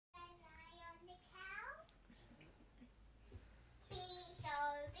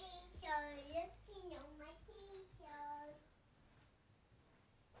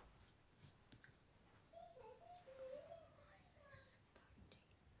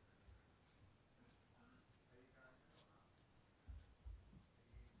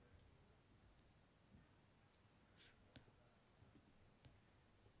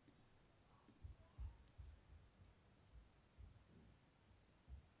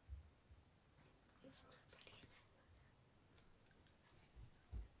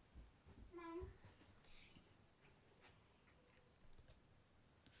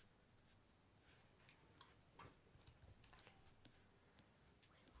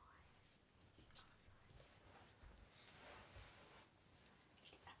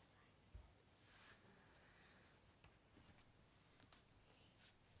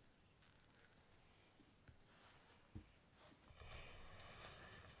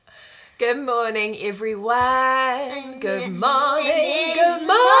Good morning, everyone. Good morning. Good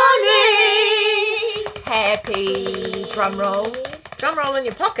morning. Happy drum roll in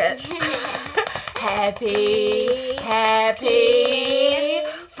your pocket. Happy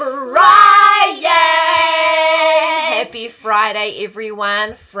Friday. Happy Friday,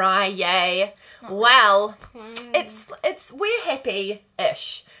 everyone. Friday. Well, we're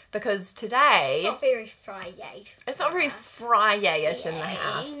happy-ish. Because today... It's not very Friday. It's not very Friday-ish in the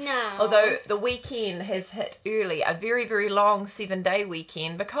house. No. Although the weekend has hit early. A very, very long 7-day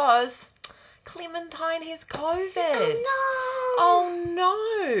weekend because Clementine has COVID. Oh,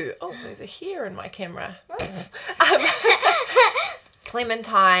 no. Oh, there's a hair in my camera.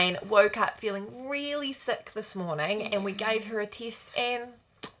 Clementine woke up feeling really sick this morning and we gave her a test and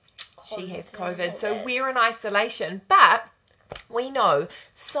she has COVID. So we're in isolation. But... we know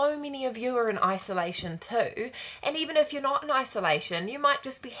so many of you are in isolation too, and even if you're not in isolation, you might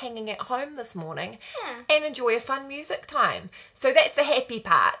just be hanging at home this morning and enjoy a fun music time. So that's the happy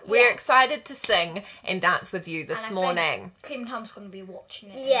part. We're excited to sing and dance with you this morning. Clementine's going to be watching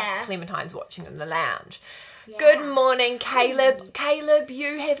it. Yeah. Clementine's watching in the lounge. Yeah. Good morning, Caleb. Caleb,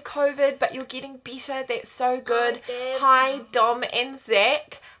 you have COVID, but you're getting better. That's so good. Hi, Dom and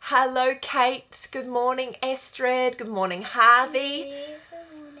Zach. Hello, Kate. Good morning, Astrid. Good morning, Harvey.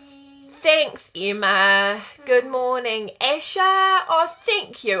 Good morning. Thanks, Emma. Good morning, Asha. Oh,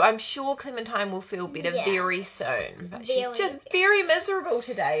 thank you. I'm sure Clementine will feel better very soon. But she's just very miserable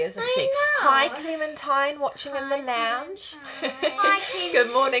today, isn't she? know. Hi, Clementine, watching in the lounge. Hi, Clementine.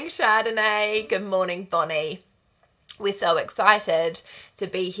 Good morning, Chardonnay. Good morning, Bonnie. We're so excited to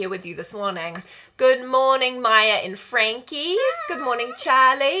be here with you this morning. Good morning, Maya and Frankie. Good morning,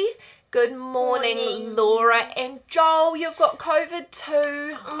 Charlie. Good morning, Laura and Joel. You've got COVID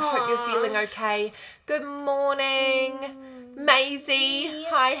too. I hope you're feeling okay. Good morning, Maisie.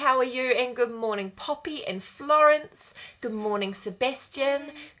 Hi, how are you? And good morning, Poppy and Florence. Good morning,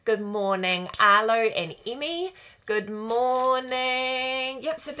 Sebastian. Good morning, Arlo and Emmy. Good morning.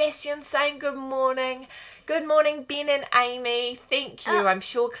 Yep, Sebastian's saying good morning. Good morning, Ben and Amy. Thank you. I'm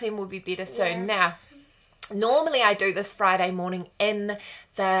sure Clem will be better soon. Now, normally I do this Friday morning in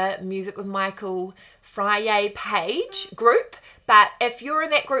the Music with Michael Friday page group, but if you're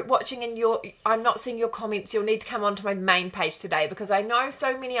in that group watching and I'm not seeing your comments, you'll need to come onto my main page today because I know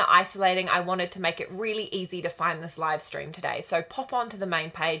so many are isolating. I wanted to make it really easy to find this live stream today. So pop onto the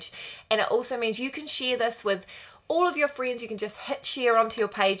main page, and it also means you can share this with all of your friends. You can just hit share onto your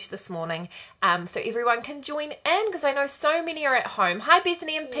page this morning so everyone can join in because I know so many are at home. Hi,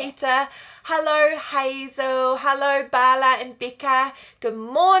 Bethany and Peter. Hello, Hazel. Hello, Bala and Becca. Good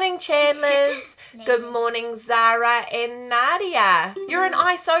morning, Chandlers. Good morning, Zara and Nadia. You're an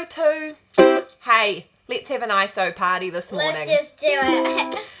ISO too. Hey, let's have an ISO party this morning. Let's just do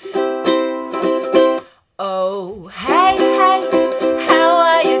it. Oh, hey, hey, how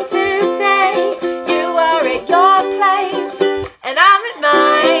are you today? You are at your place, and I'm at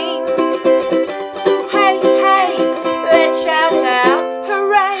mine. Hey, hey, let's shout out,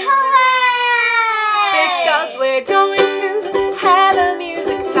 hooray! Hooray! Because we're going to have a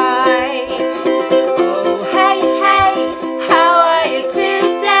music time. Oh, hey, hey, how are you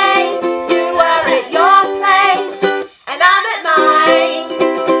today? You are at your place, and I'm at mine.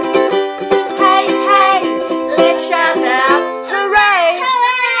 Hey, hey, let's shout out, hooray!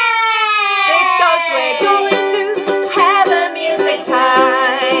 Because we're going to have a music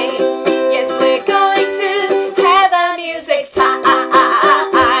time. Yes, we're going to have a music time.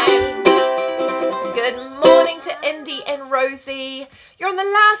 Good morning to Indy and Rosie. You're on the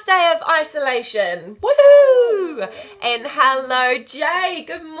last day of isolation. Woohoo! And hello, Jay.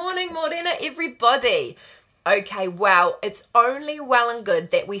 Good morning, Morena, everybody. Okay, well, it's only well and good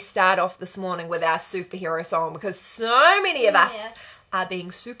that we start off this morning with our superhero song because so many of us are being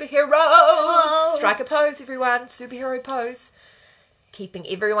superheroes. Strike a pose, everyone. Superhero pose. Keeping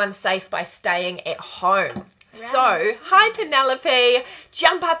everyone safe by staying at home. So, hi Penelope.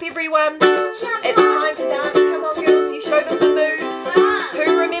 Jump up, everyone. It's time to dance. Come on, girls. You show them the moves.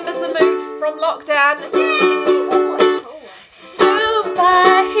 Who remembers the moves from lockdown?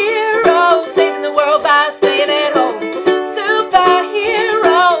 Superhero, saving the world by staying at home.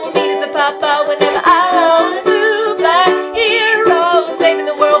 Superhero, meet as a papa whenever alone. Superhero, saving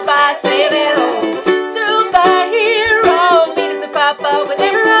the world by staying at home. Superhero, meet as a papa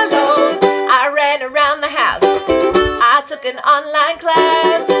whenever alone. I ran around the house. I took an online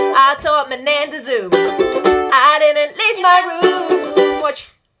class. I taught my nan to Zoom. I didn't leave my room.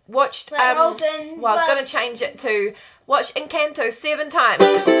 Watched well, I was going to change it to watch Encanto 7 times.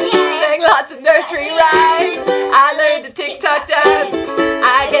 Sang lots of nursery rhymes. I learned the TikTok dance.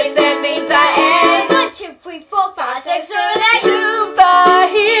 I guess that means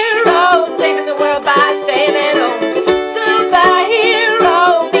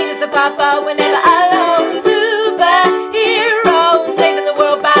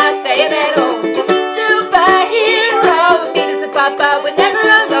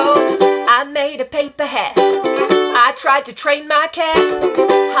tried to train my cat,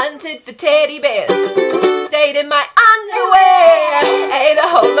 hunted for teddy bears, stayed in my underwear, ate a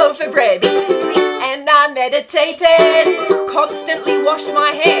whole loaf of bread, and I meditated, constantly washed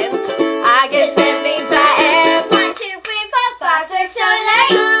my hands. I guess that means I am 1, 2, 3, 4, 5, 6, 7,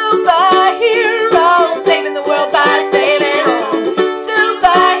 8. superhero, saving the world by staying at home.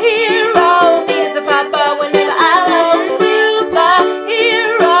 Superhero, mean as a papa whenever alone.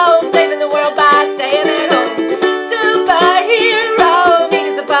 Superhero, saving the world by staying at home. Superhero, mean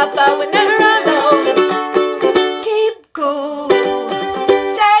as a papa whenever alone. Keep cool,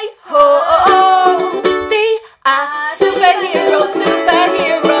 stay home, be a superhero,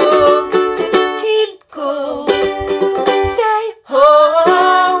 superhero. Keep cool, stay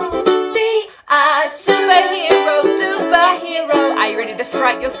home, be a superhero, superhero. Are you ready to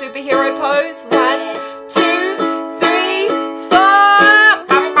strike your superhero pose? 1, 2, 3, 4.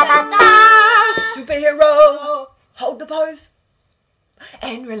 Superhero. Hold the pose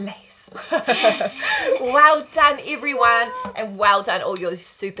and release. Well done, everyone, and well done all your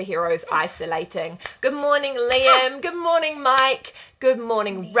superheroes isolating. Good morning, Liam. Good morning, Mike. Good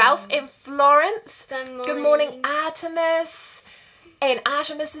morning, Ralph and Florence. Good morning, Artemis. And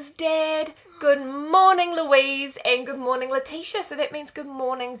Artemis's dad. Good morning, Louise, and good morning, Letitia. So that means good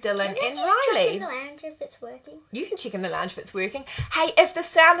morning, Dylan and Check Riley. in the lounge if it's working. You can check in the lounge if it's working. Hey, if the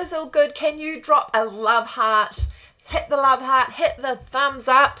sound is all good, can you drop a love heart? Hit the love heart, hit the thumbs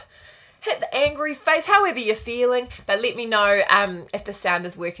up, hit the angry face, however you're feeling. But let me know if the sound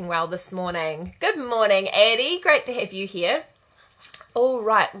is working well this morning. Good morning, Addie. Great to have you here. All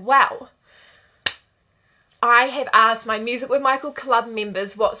right, wow. I have asked my Music with Michael Club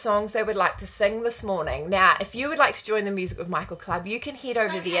members what songs they would like to sing this morning. Now, if you would like to join the Music with Michael Club, you can head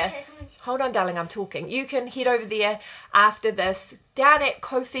over there. Hold on, darling, I'm talking. You can head over there after this down at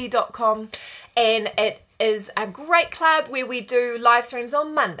ko-fi.com, and it is a great club where we do live streams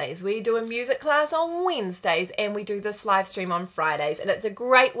on Mondays. We do a music class on Wednesdays, and we do this live stream on Fridays. And it's a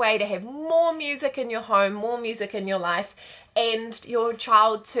great way to have more music in your home, more music in your life, and your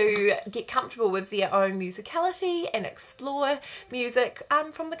child to get comfortable with their own musicality and explore music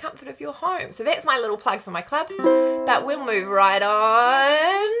from the comfort of your home. So that's my little plug for my club, but we'll move right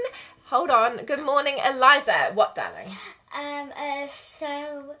on. Hold on. Good morning, Eliza. What, darling?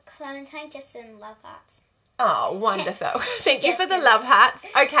 So Clementine just in love hearts. Oh, wonderful. Thank you for the love hearts.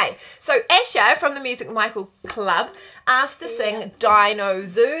 Okay, so Asha from the Music Michael Club asked to sing Dino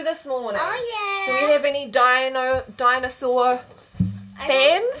Zoo this morning. Oh, Do yeah. we have any dinosaur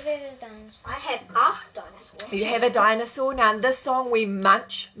fans? I have a dinosaur. You have a dinosaur. Now in this song we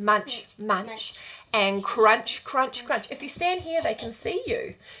munch, munch, munch, and crunch, crunch, crunch. If you stand here they can see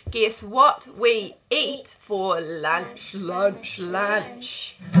you. Guess what we eat for lunch, lunch,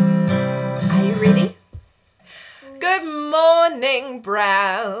 lunch. Are you ready? Good morning,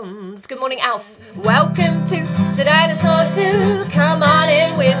 Browns. Good morning, Alf. Welcome to the Dinosaur Zoo. Come on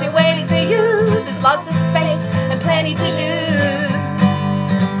in, we've been waiting for you. There's lots of space and plenty to do.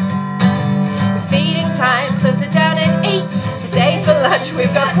 It's feeding time, so sit down and eat. Today for lunch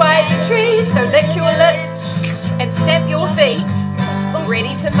we've got quite a treat. So lick your lips and stamp your feet.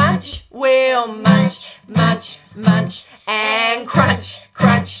 Ready to munch? We'll munch, munch, munch, and crunch,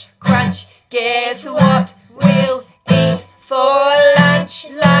 crunch, crunch. Guess what we'll eat for lunch,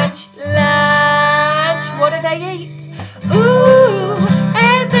 lunch, lunch? What do they eat? Ooh,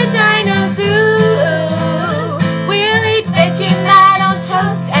 at the Dino Zoo, we'll eat Vegemite on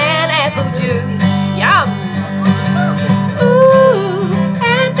toast and apple juice. Yum! Ooh,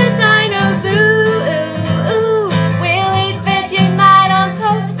 at the Dino Zoo, we'll eat Vegemite on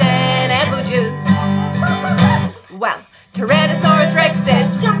toast and apple juice. Well, Tyrannosaurus Rex says,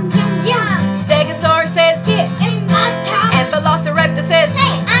 Yum, yum, yum. Stegosaurus says, Get in my town. and Velociraptor says,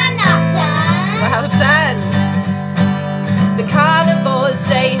 Hey, I'm not done. well done. The carnivores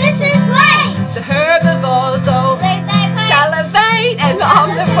say, This is great. the herbivores all Lick their plates. salivate, and the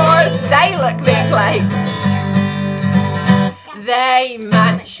omnivores, they lick their plates. They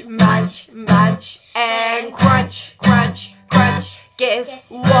munch, munch, munch, and crunch, crunch, crunch. Guess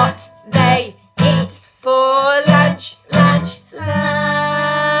what they eat for lunch, lunch,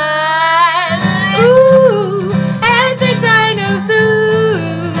 lunch? Ooh, at the Dino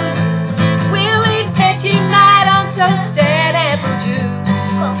Zoo, we'll eat Vegemite on toast and apple juice.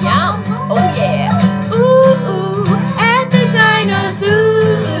 Yum! Oh yeah! Ooh, at the Dino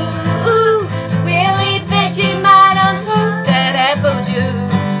Zoo, we'll eat Vegemite on toast and apple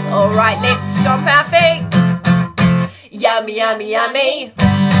juice. All right, let's stomp our feet. Yummy, yummy, yummy.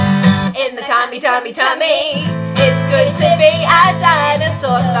 In the tummy, tummy, tummy. It's good to be a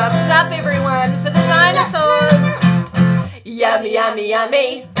dinosaur. Thumbs up, everyone, for the dinosaurs. Yummy, yummy,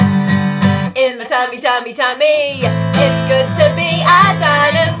 yummy. In my tummy, tummy, tummy. It's good to be a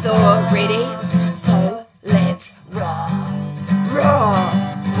dinosaur. Ready? So let's roar. Roar.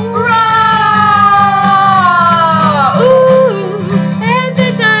 Roar. Ooh, at the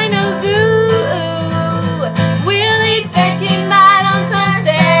dino zoo. We'll eat Vegemite on toast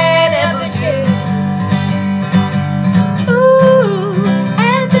and apple juice. Ooh,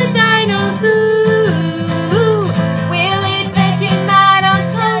 at the dino zoo. We'll eat Vegemite on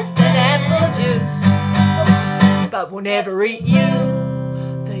toast and apple juice. But we'll never eat you,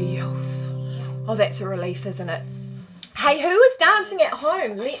 the youth. Oh, that's a relief, isn't it? Hey, who is dancing at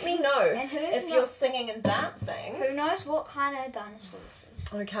home? Let me know And who's if not- you're singing and dancing. Who knows what kind of dinosaur this is?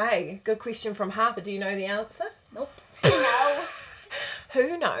 Okay, good question from Harper. Do you know the answer? Nope. No.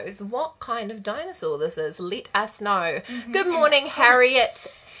 Who knows what kind of dinosaur this is? Let us know. Good morning, Harriet.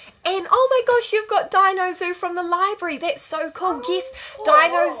 And oh my gosh, you've got Dino Zoo from the library. That's so cool. Yes,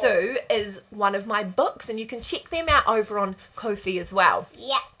 Dino Zoo is one of my books, and you can check them out over on Ko-fi as well.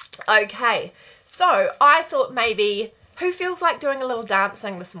 Yeah. Okay, so I thought maybe, who feels like doing a little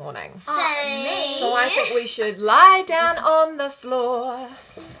dancing this morning? Me. So I think we should lie down on the floor.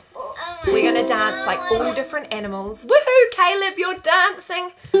 We're going to dance like all different animals. Woohoo, Caleb, you're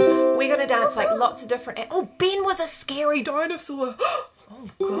dancing. We're going to dance like lots of different... Oh, Ben was a scary dinosaur. Oh,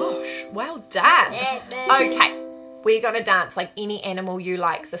 gosh. Well done. Okay, we're going to dance like any animal you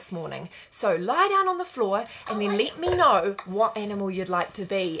like this morning. So lie down on the floor and then let me know what animal you'd like to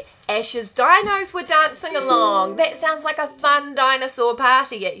be. Ash's dinos were dancing along. That sounds like a fun dinosaur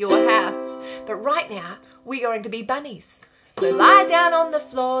party at your house. But right now, we're going to be bunnies. So lie down on the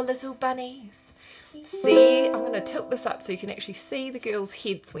floor, little bunnies. See, I'm going to tilt this up so you can actually see the girls'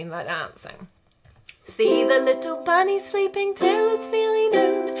 heads when they're dancing. See the little bunnies sleeping till it's nearly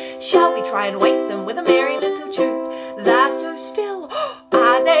noon. Shall we try and wake them with a merry little tune? They're so still,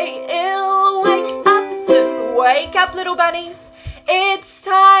 are they ill? Wake up soon, wake up little bunnies. It's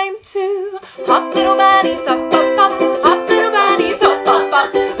time to hop little bunnies, hop, hop, hop. Hop little bunnies, hop, hop,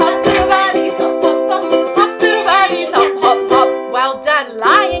 hop. Hop little bunnies, hop, hop, hop. Hop little bunnies, hop, hop, hop. Well done,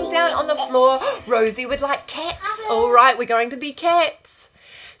 lying down on the floor. Rosie would like cats. All right, we're going to be cats.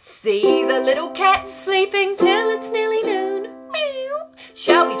 See the little cats sleeping till it's nearly noon. Meow.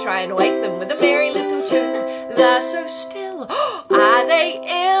 Shall we try and wake them with a merry little tune? They're so still, are they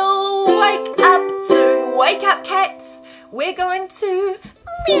ill? Wake up soon, wake up cats. We're going to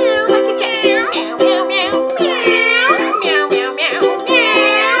meow like a cat. Meow, meow, meow, meow. Meow, meow, meow, meow.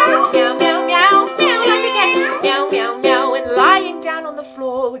 Meow, meow, meow, meow like a cat. Meow, meow, meow. And lying down on the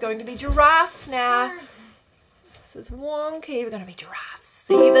floor, we're going to be giraffes now. This is wonky. We're going to be giraffes.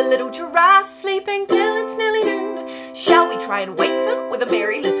 See the little giraffes sleeping till it's nearly noon. Shall we try and wake them with a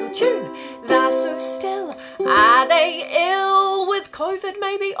merry little tune? They're so still. Are they ill with COVID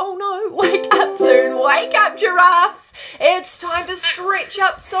maybe? Oh no. Wake up soon. Wake up, giraffes. It's time to stretch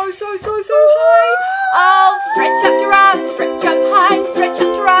up so high. Oh, stretch up, giraffes. Stretch up high. Stretch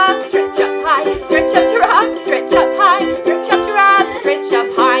up, giraffes. Stretch up high. Stretch up, giraffes. Stretch up high. Stretch up, giraffes. Stretch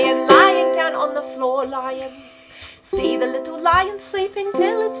up high. And lying down on the floor, lions. See the little lions sleeping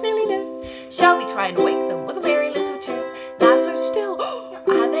till it's nearly noon. Shall we try and wake them with a merry little tune? They're so still.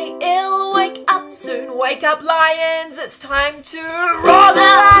 Are they ill? Wake up soon. Wake up, lions. It's time to roar the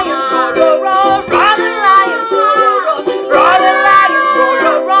lions. Roar, roar, roar. Roar the lions. Roar, roar, roar. Roar the lions. Roar,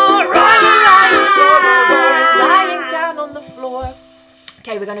 roar, roar. Roar the lions. Roar, roar, roar. And lying down on the floor.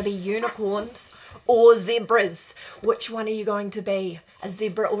 Okay, we're going to be unicorns or zebras. Which one are you going to be? A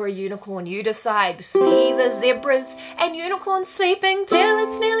zebra or a unicorn? You decide. See the zebras and unicorns sleeping till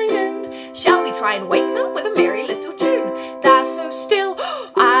it's nearly noon. Shall we try and wake them with a merry little tune? They're so still.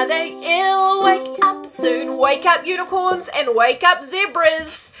 Are they ill? Wake up soon. Wake up, unicorns, and wake up,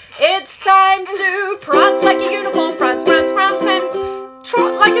 zebras. It's time to prance like a unicorn. Prance, prance, prance, and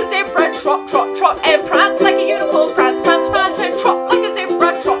trot like a zebra. Trot, trot, trot, and prance like a unicorn. Prance, prance, prance, and trot like a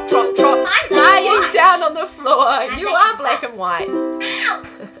zebra. Trot, trot, trot. Lying down on the floor. You are black and white.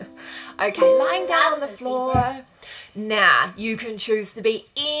 Okay, lying down on the floor. Now, you can choose to be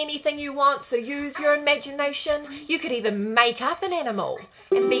anything you want, so use your imagination. You could even make up an animal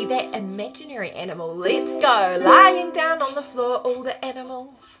and be that imaginary animal. Let's go. Lying down on the floor, all the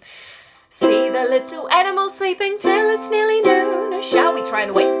animals. See the little animals sleeping till it's nearly noon. Shall we try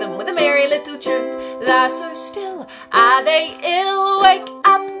and wake them with a merry little tune? They're so still. Are they ill? Wake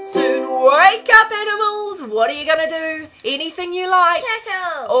up soon. Wake up, animals. What are you going to do? Anything you like?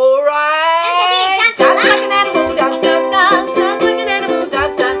 Turtle. All right. I'm gonna be a dancer. Dance like an animal. Dance, dance, dance. Dance like an animal.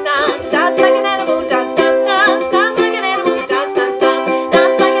 Dance, dance, dance. Dance like an animal. Dance, dance, dance. Dance like an animal. Dance, dance, dance.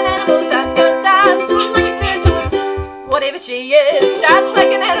 Dance like an animal. Dance, dance, dance. Look like a turtle. Whatever she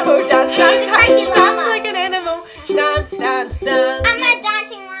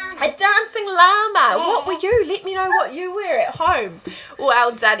llama. What were you? Let me know what you were at home.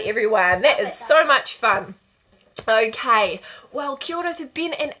 Well done, everyone. That is so much fun. Okay, well, kia ora to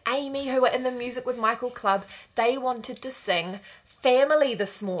Ben and Amy, who are in the Music with Michael Club. They wanted to sing Family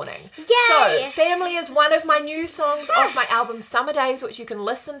this morning. Yay! So, Family is one of my new songs off my album Summer Days, which you can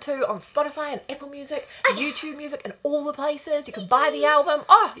listen to on Spotify and Apple Music, YouTube Music, and all the places. You can buy the album.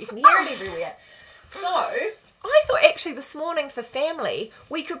 Oh, you can hear it everywhere. So, I thought actually this morning for Family,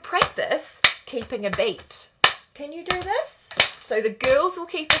 we could practice keeping a beat. Can you do this? So the girls will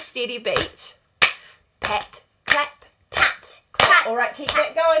keep a steady beat. Pat, clap, pat, clap. All right, keep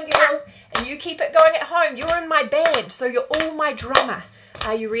that going, girls. And you keep it going at home. You're in my band, so you're all my drummer.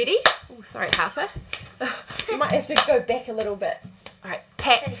 Are you ready? Oh, sorry, Harper. You might have to go back a little bit. All right,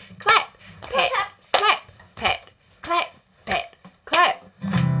 pat, clap, pat, clap, pat, clap, pat, clap.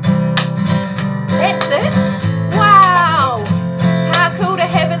 That's it. Wow. How cool to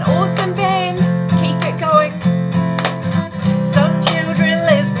have an awesome band. Keep it going. Some children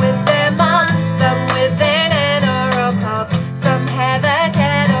live with their mom, some with their nan or a pup, some have a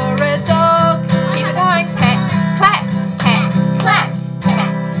cat or a dog. Keep it going. Pat, clap, pat, clap,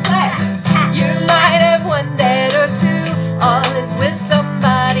 pat, clap. You might have one dad or two, or live with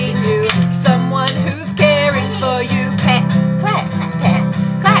somebody new, someone who's caring for you. Pat, clap, pat,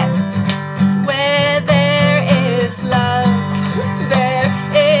 clap. Where there is love, there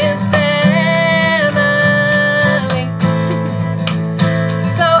is family.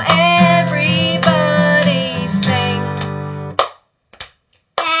 So everybody sing.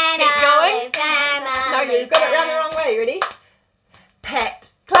 Keep going. No, you've got it round the wrong way. You ready? Pat,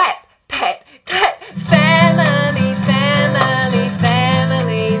 clap, pat, clap. Family, family,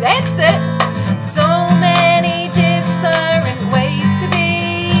 family. That's it. So many different ways to be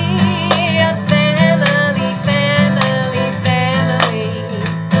a family, family, family.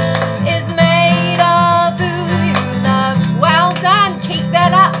 Is made of who you love. Well done. Keep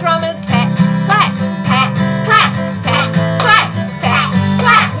that up, drummers. Pat, clap, pat, clap, pat, clap, pat,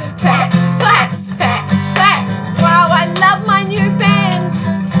 clap, pat, clap, pat, clap. Wow, I love my new band.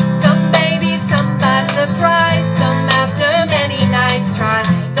 Some babies come by surprise, some after many nights try,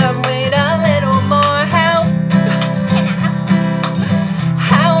 some with a little more help.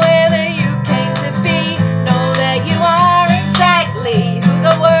 However you came to be, know that you are exactly who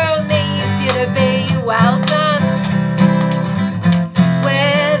the world needs you to be. Well done.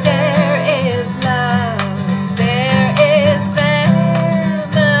 Where there is love, there is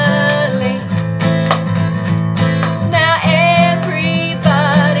family. Now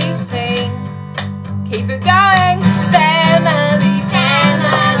everybody sing. Keep it going. Family,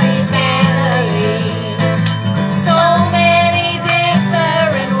 family, family. So many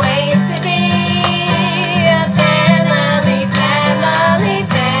different ways to be a family, family,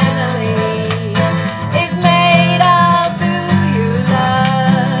 family. Is made of who you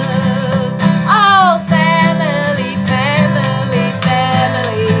love. Oh, family, family,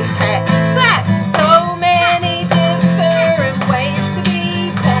 family. Pat, clap. So many different ways to be.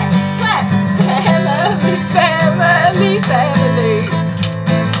 Pat, clap. Family, family, family.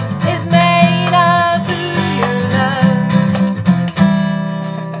 Is made of who you love.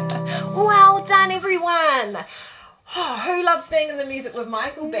 Well done, everyone. Oh, who loves being in the Music with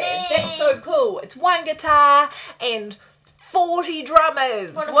Michael band? That's so cool. It's one guitar and 40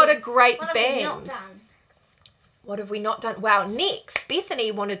 drummers. What a great What band. have we not done? What have we not done? Wow, next,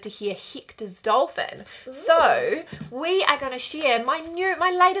 Bethany wanted to hear Hector's Dolphin. So, we are going to share my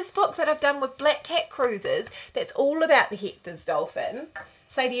latest book that I've done with Black Cat Cruises that's all about the Hector's Dolphin.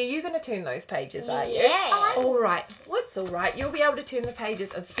 Sadie, are you going to turn those pages, are you? Yeah. All right. What's all right? You'll be able to turn the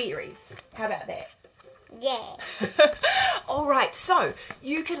pages of fairies. How about that? Yeah. All right, so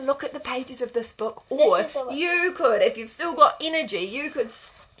you can look at the pages of this book, or This is the one. you could, if you've still got energy, you could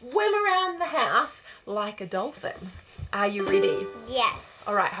swim around the house like a dolphin. Are you ready? Yes.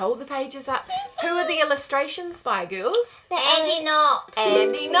 All right, hold the pages up. Who are the illustrations by, girls? Andy Knock.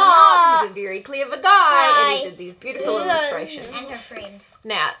 Andy Knock. He's a very clever guy, and he did these beautiful illustrations. And her friend.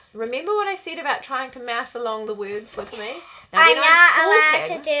 Now, remember what I said about trying to mouth along the words with me? Now, I'm when not allowed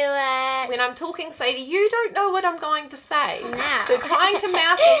talking- to do it. When I'm talking, Sadie, you don't know what I'm going to say. No. So trying to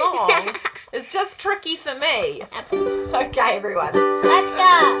mouth along is just tricky for me. Okay, everyone. Let's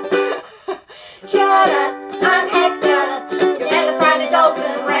go. Kia ora, I'm Hector. You'll never find a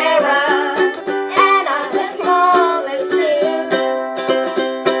dolphin rarer. And I'm the smallest too.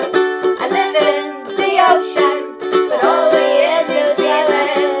 I live in the ocean, but only in New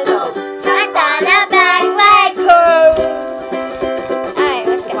Zealand. So I'm gonna bang like poo. Alright,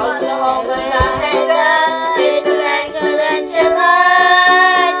 let's go. close to home when I'm Hector. It's a bang for the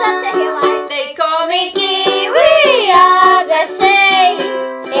chillers. Up to here like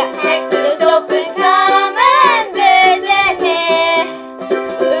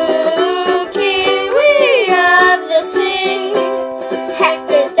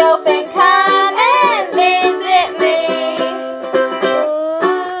this dolphin come and visit me?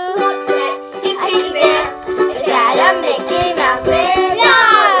 Ooh, What's that? I see there, it's got a Mickey Mouse in it.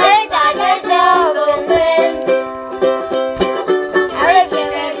 It's like a dolphin. I look at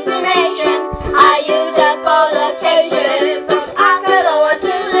destination, I use a location from Akaloa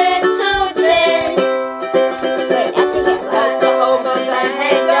to Littleton. Wait, I have to get That's the home of the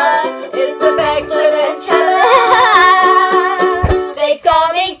hanger. It's the back to the They call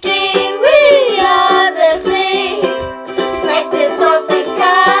me Kiwi of the sea. Let this dolphin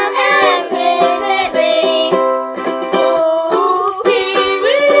come and visit me. Ooh,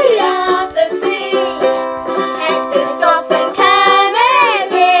 Kiwi of the sea. Let this dolphin come and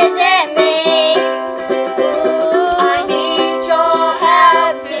visit me. Ooh, I need your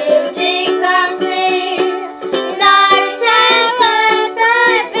help to dig the sea. Nice and worth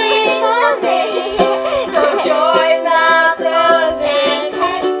for me. So join the floating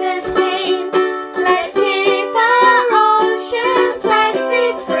cactus team. Let's keep our ocean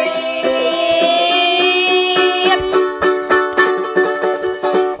plastic free.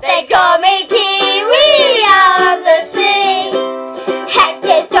 They call me Kiwi of the sea. Heck,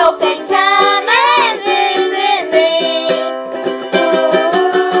 this dolphin come and visit me.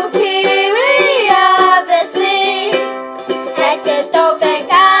 Ooh, Kiwi of the sea. Heck, this dolphin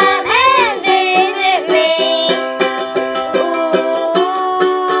come and visit me.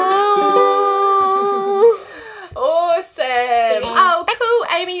 Ooh. Awesome. Oh, cool,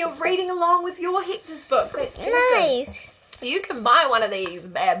 Amy. You're reading along with your Hector's book. That's awesome. Nice. You can buy one of these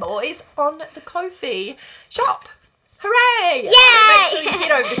bad boys on the Ko-fi shop. Hooray! Yay! So make sure you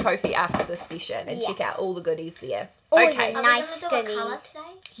head over to Ko-fi after this session and check Yes. out all the goodies there. All the Okay. Are nice we going to do a colour goodies.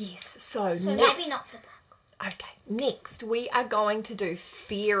 today? Yes. So So next, maybe not the back. okay. Next, we are going to do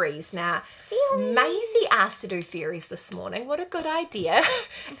fairies. Now, Fairies. Maisie asked to do fairies this morning. What a good idea!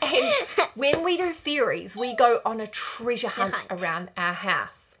 And when we do fairies, we go on a treasure hunt hunt. around our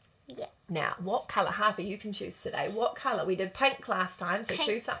house. Yeah. Now, what colour, Harper, you can choose today. What colour? We did pink last time, so Pink.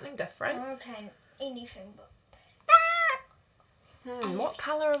 choose something different. Okay, anything but. What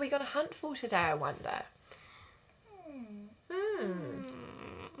colour are we going to hunt for today, I wonder?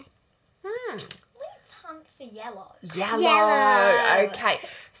 Let's hunt for yellow. Yellow. Yellow. Okay.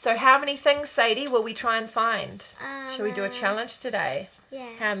 So how many things, Sadie, will we try and find? Shall we do a challenge today? Yeah.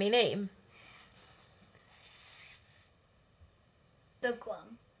 How many? Big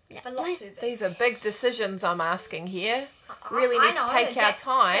one. Yeah. But not too big. These are big decisions I'm asking here. Really need to take our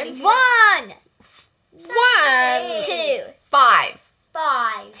time. 1, 1, 2, 5.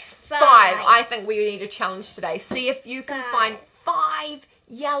 5. 5. I think we need a challenge today. See if you can 5. find 5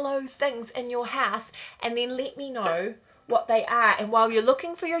 yellow things in your house and then let me know what they are. And while you're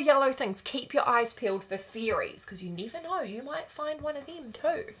looking for your yellow things, keep your eyes peeled for fairies because you never know. You might find one of them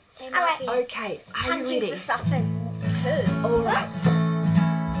too. They might be Okay, are you hunting ready? for something too. All right.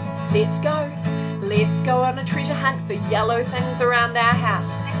 Let's go. Let's go on a treasure hunt for yellow things around our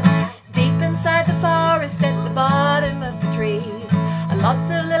house. Deep inside the forest at the bottom of the trees are lots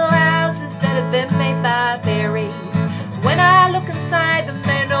of little houses that have been made by fairies. When I look inside them,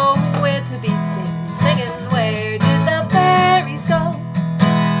 they're nowhere to be seen, singing, where did the fairies go?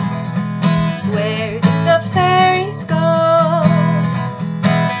 Where did the fairies go?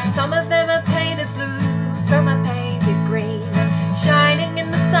 Some of them are painted blue, some are painted green. Shining in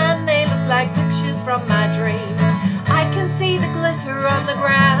the sun, they look like pictures from my dreams. I can see the glitter on the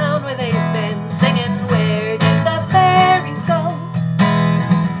ground where they've been singing, where did the fairies go?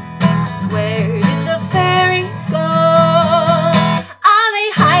 Where did the fairies go? Are they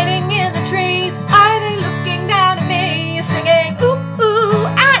hiding in the trees? Are they looking down at me, singing, ooh, ooh,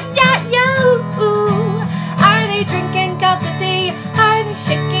 ah, yeah, yeah, ooh, ooh? Are they drinking cups of tea? Are they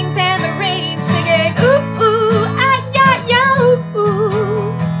shaking tambourines, singing, ooh, ooh, ah, yeah, yeah, ooh,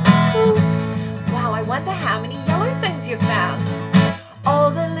 ooh? Wow, I wonder how many yellow things you found.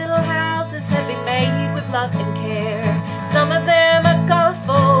 All the little houses have been made with love and care. Some of them are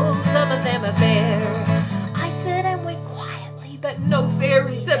colourful, some of them are bare. I sit and wait quietly, but no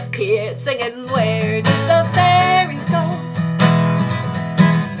fairies appear, singing, where did the fairies go?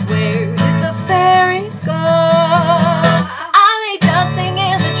 Where did the fairies go? Are they dancing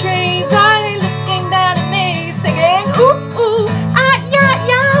in the trees? Are they looking down at me, singing, ooh, ooh, ah, yeah,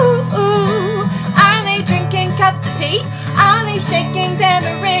 yeah, ooh, ooh? Are they drinking cups of tea? Are they shaking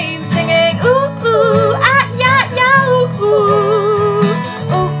tambourines, singing, ooh, ooh, ah, yeah, yeah, ooh, ooh?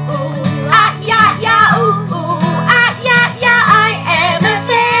 Ooh, ooh, ah, yeah, yeah, ooh, ooh, ah, yeah, yeah, I am a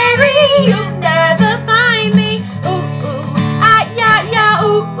fairy. You'll never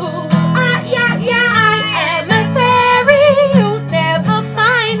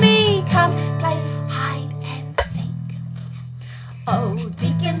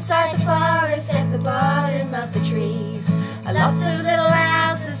Lots of little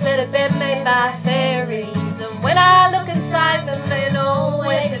houses that have been made by fairies, and when I look inside them, they're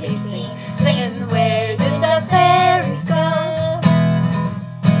nowhere to be seen. Singing, where did the fairies go?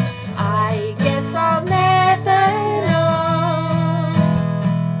 I guess I'll never know.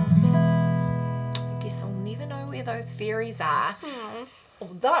 I guess I'll never know where those fairies are.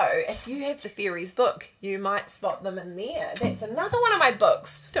 Although, if you have the fairies book, you might spot them in there. That's another one of my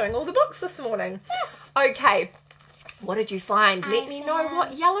books. Doing all the books this morning. Yes. Okay. What did you find? Let me know found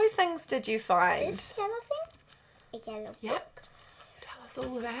what yellow things did you find. This yellow thing? A yellow Yep. Tell us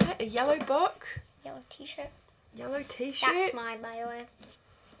all about it. A yellow book. yellow t-shirt. Yellow t-shirt. That's mine, by the way.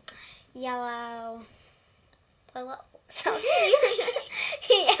 Yellow pillow. Sorry.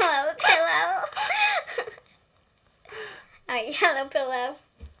 Yellow pillow. Yellow pillow.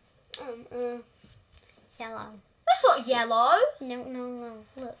 Yellow. That's not yellow. No.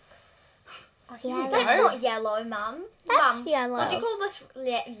 Look. That's not yellow, Mum. That's Mum, yellow. What do you call this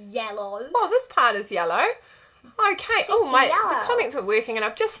yellow? Oh, this part is yellow. Okay. Oh, the yellow. comments were working and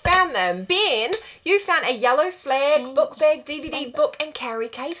I've just found them. Ben, you found a yellow flag, book bag, DVD, book and carry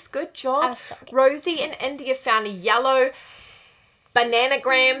case. Good job. Rosie in India found a yellow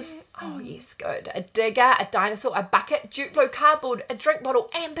bananagrams. Oh, yes, good. A digger, a dinosaur, a bucket, Duplo cardboard, a drink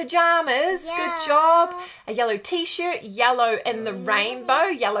bottle and pyjamas. Good job. A yellow t-shirt, yellow in the rainbow,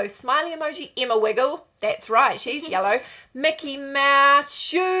 yellow smiley emoji, Emma Wiggle. That's right, she's yellow. Mickey Mouse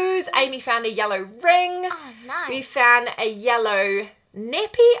shoes. Amy found a yellow ring. Oh, nice. We found a yellow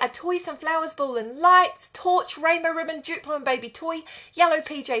nappy, a toy, some flowers, ball and lights, torch, rainbow ribbon, Duplo and baby toy, yellow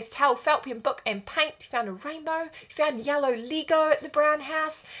PJs, towel, felt pen, book and paint. You found a rainbow. You found yellow Lego at the brown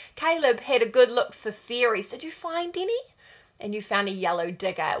house. Caleb had a good look for fairies. Did you find any? And you found a yellow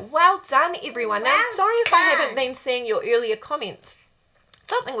digger. Well done, everyone. Now, I'm sorry if I haven't been seeing your earlier comments.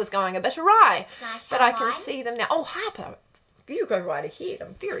 Something was going a bit awry, Nice, but I can see them now. Oh, Harper, you go right ahead.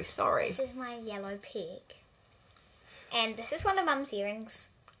 I'm very sorry. This is my yellow pig. And this is one of Mum's earrings.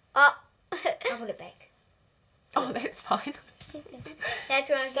 Oh, I'll put it back. Oh, that's fine. That's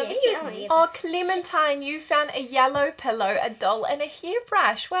one of the Oh, Clementine, you found a yellow pillow, a doll, and a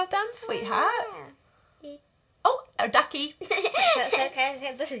hairbrush. Well done, sweetheart. Yeah. Oh, a ducky.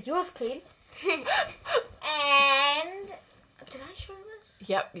 Okay, this is yours, Clem. And did I show this?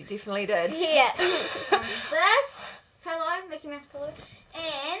 Yep, you definitely did. Yeah. This pillow, Mickey Mouse pillow,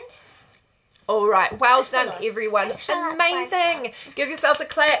 and All right, well done, pillow. everyone. Sure, that's Amazing. Give yourselves a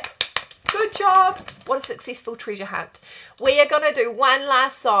clap. Good job. What a successful treasure hunt. We are going to do one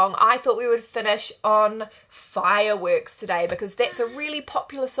last song. I thought we would finish on Fireworks today because that's a really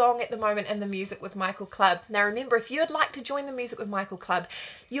popular song at the moment in the Music with Michal Club. Now remember, if you'd like to join the Music with Michal Club,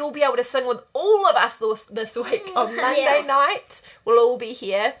 you'll be able to sing with all of us this week. On Monday night, we'll all be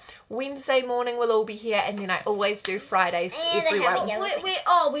here. Wednesday morning, we'll all be here. And then I always do Fridays for And they have a everyone. yellow thing.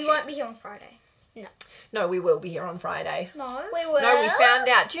 we won't be here on Friday. No, we will be here on Friday. No. We will. No, we found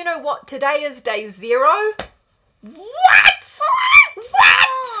out. Do you know what? Today is day 0. What?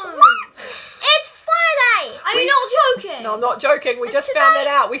 It's Friday. Are you not joking? No, I'm not joking. We just found it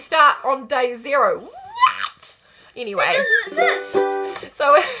out. We start on day 0. What? Anyway. It doesn't exist.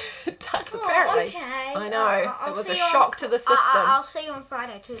 So it does apparently. Okay. I know. I'll It was see a you on- shock to the system. I'll see you on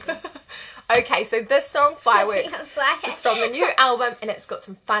Friday too. Then. Okay, so this song, Fireworks, Friday. it's from the new album and it's got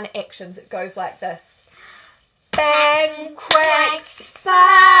some fun actions. It goes like this. Bang, crack,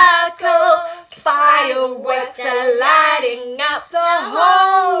 sparkle, fireworks are lighting up the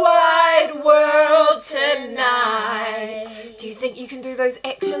whole wide world tonight. Do you think you can do those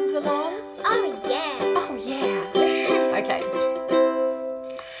actions along? Oh yeah. Oh yeah. Okay.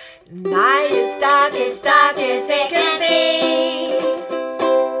 Night is dark as it can be.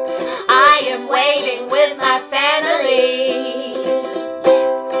 I am waiting with my family.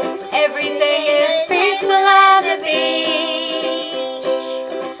 Everything is peaceful on the beach.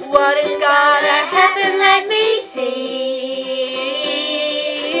 What is gonna happen? Let me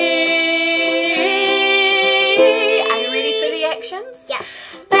see. Are you ready for the actions? Yes.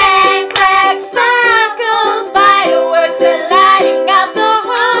 Bang, crack, sparkle, fireworks are lighting up the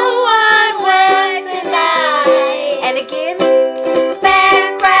whole wide world tonight. And again.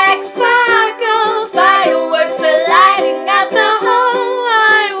 Bang, crack, sparkle, fireworks are lighting up the whole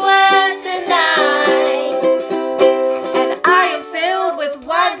wide world tonight. And I am filled with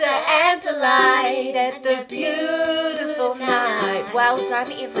wonder and delight at the beautiful night. Well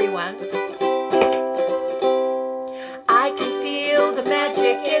done, everyone. I can feel the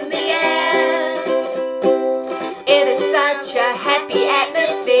magic in the air. It is such a happy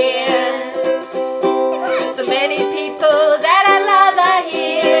atmosphere. So many people that I love are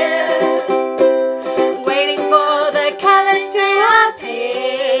here, waiting for the colors to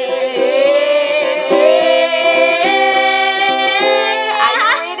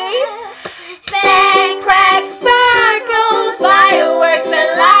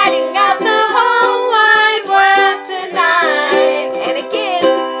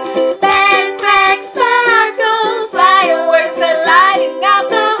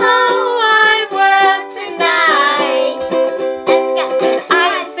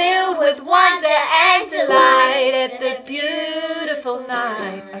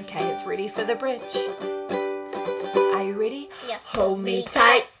the bridge. Are you ready? Yes. Hold me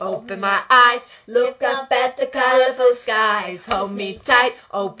tight, open my eyes, look up at the colorful skies. Hold me tight,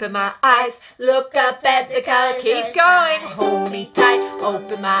 open my eyes, look up at the color. Keep going. Hold me tight,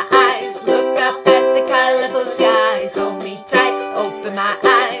 open my eyes, look up at the colorful skies. Hold me tight, open my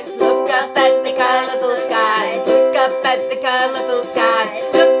eyes, look up at the colorful skies. Look up at the colorful skies.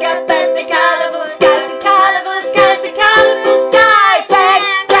 Look up at the colorful skies. The colorful skies. The colorful skies. Bang,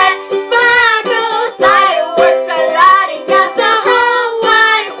 bang, sparkle, fireworks are lighting up the whole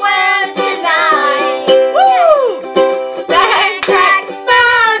wide world tonight. Woo! Bang, crack,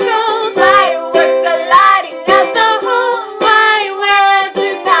 sparkle, fireworks are lighting up the whole wide world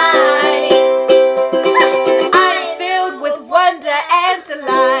tonight. I'm filled with wonder and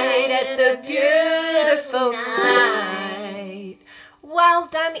delight at the beautiful night. Well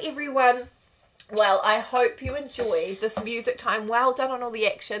done, everyone. Well, I hope you enjoyed this music time. Well done on all the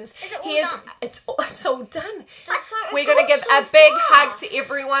actions. Is it all done? It's all done. That's so, We're going to give a big hug to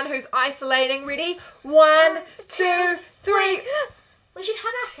everyone who's isolating. Ready? 1, 2, 3. We should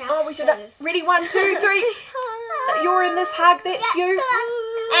hug ourselves. Oh, we should. too. Ready? 1, 2, 3. You're in this hug. That's you.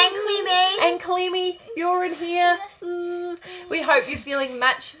 And Clemmy. And Clemmy, you're in here. We hope you're feeling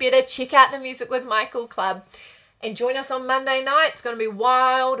much better. Check out the Music with Michal Club. And join us on Monday night. It's going to be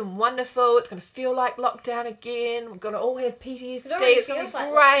wild and wonderful. It's going to feel like lockdown again. We're going to all have PTSD. It's going to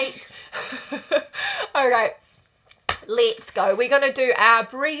be great. All right. Let's go. We're going to do our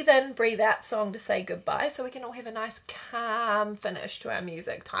breathe in, breathe out song to say goodbye so we can all have a nice calm finish to our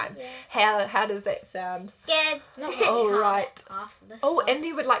music time. Yes. How does that sound? Good. Not really All hard right. After this Oh, one.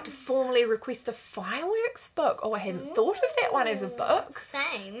 Indy would like to formally request a fireworks book. Oh, I hadn't thought of that one as a book.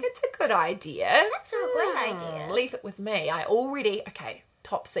 Same. It's a good idea. That's a great idea. Leave it with me. Okay,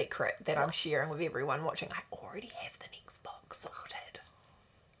 top secret that I'm sharing with everyone watching. I already have the next book sorted.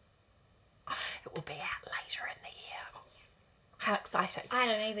 It will be out later in the year. How exciting. I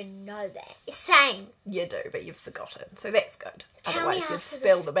don't even know that. Same. You do, but you've forgotten. So that's good. Tell me Otherwise you'd after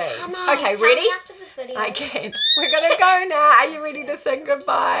spill this. the beans. Tell me. Okay, Tell ready? me after this video. I can. We're going to go now. Are you ready to sing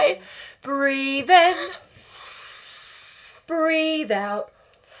goodbye? Breathe in. Breathe out.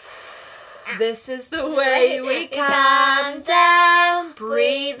 This is the way we calm down.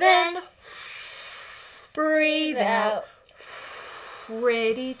 Breathe in. Breathe out.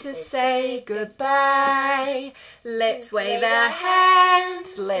 Ready to say goodbye. Let's wave our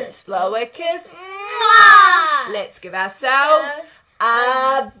hands. Let's blow a kiss. Mwah! Let's give ourselves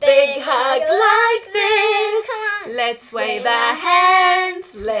a big hug like this. Come on. Let's wave our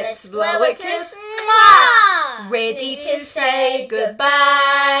hands. Let's blow a kiss. Mwah! Ready to say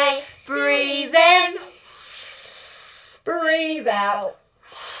goodbye. Breathe in. Breathe out.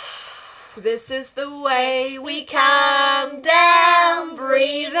 This is the way we calm down.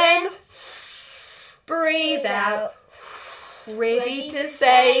 Breathe in. Breathe out. Ready to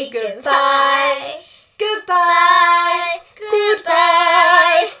say goodbye. Goodbye.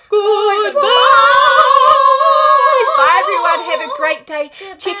 Goodbye. Goodbye. Bye everyone. Have a great day.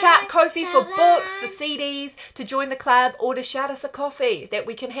 Check out Ko-fi for books, for CDs, to join the club, or to shout us a coffee that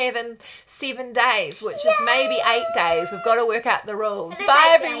we can have in 7 days, which is maybe 8 days. We've got to work out the rules. It is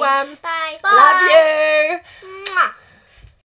Bye 8 days. everyone. Bye. Love you. Mwah.